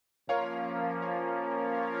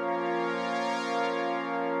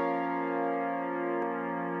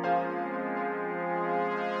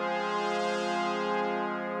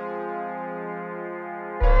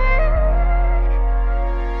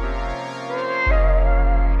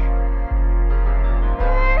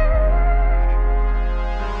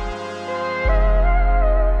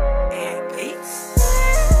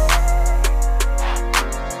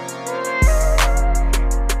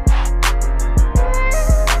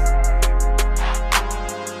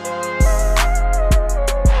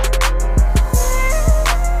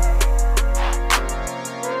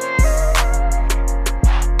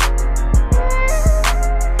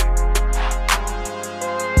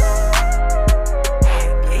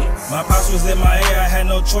was in my head, I had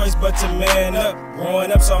no choice but to man up.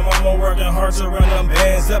 Growing up, saw mama working hard to run them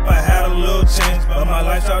bands up. I had a little change, but my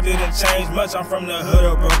lifestyle didn't change much. I'm from the hood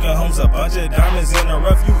of broken homes, a bunch of diamonds in the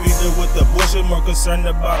rough. You either with the bullshit, more concerned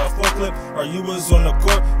about a full clip, or you was on the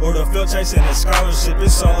court or the field chasing a scholarship.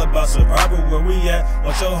 It's all about survival where we at.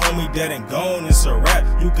 Once your homie dead and gone, it's a wrap.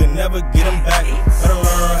 You can never get him back. Better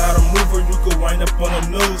learn how to move or you could wind up on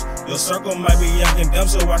the news. Your circle might be young and dumb,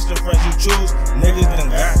 so watch the friends you choose. Niggas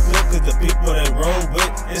done got good cause the people they roll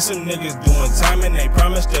with. It's some niggas doing time and they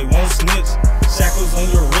promise they won't snitch. Shackles on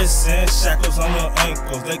your wrists and shackles on your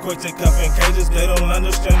ankles. They quick to cuff in cages, they don't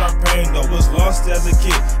understand our pain though. Was lost as a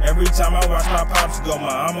kid. Every time I watch my pops go,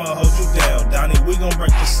 I'ma hold you down. Donnie, we gon'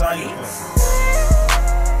 break the cycle.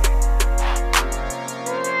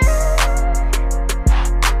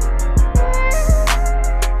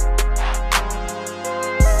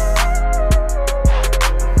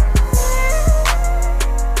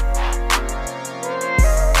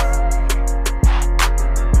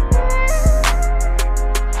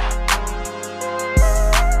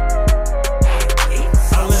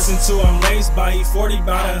 I'm laced by E40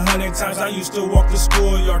 about 100 times. I used to walk the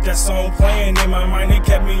schoolyard, that song playing in my mind. It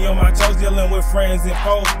kept me on my toes, dealing with friends and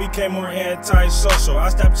foes. Became more anti-social, I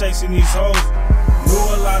stopped chasing these hoes. Knew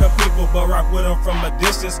a lot of people, but rock with them from a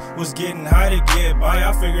distance. Was getting high to get by,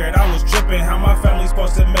 I figured I was tripping. How my family's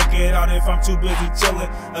supposed to make it out if I'm too busy chilling?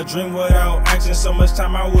 A dream without action, so much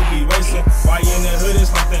time I would be wasting. Why in the hood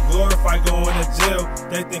it's like they glorify going to jail.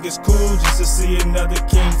 They think it's cool just to see another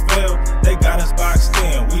king fail. They got us boxed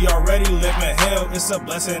in, we already live in hell. It's a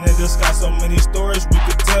blessing in disguise, so many stories we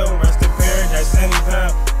could tell. Rest in paradise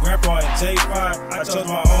anytime, Grandpa and J5. I chose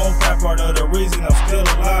my own path, part of the reason I'm still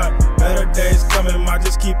alive. Better days coming, I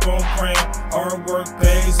just keep on praying. Hard work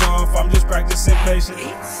pays off, I'm just practicing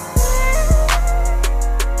patience.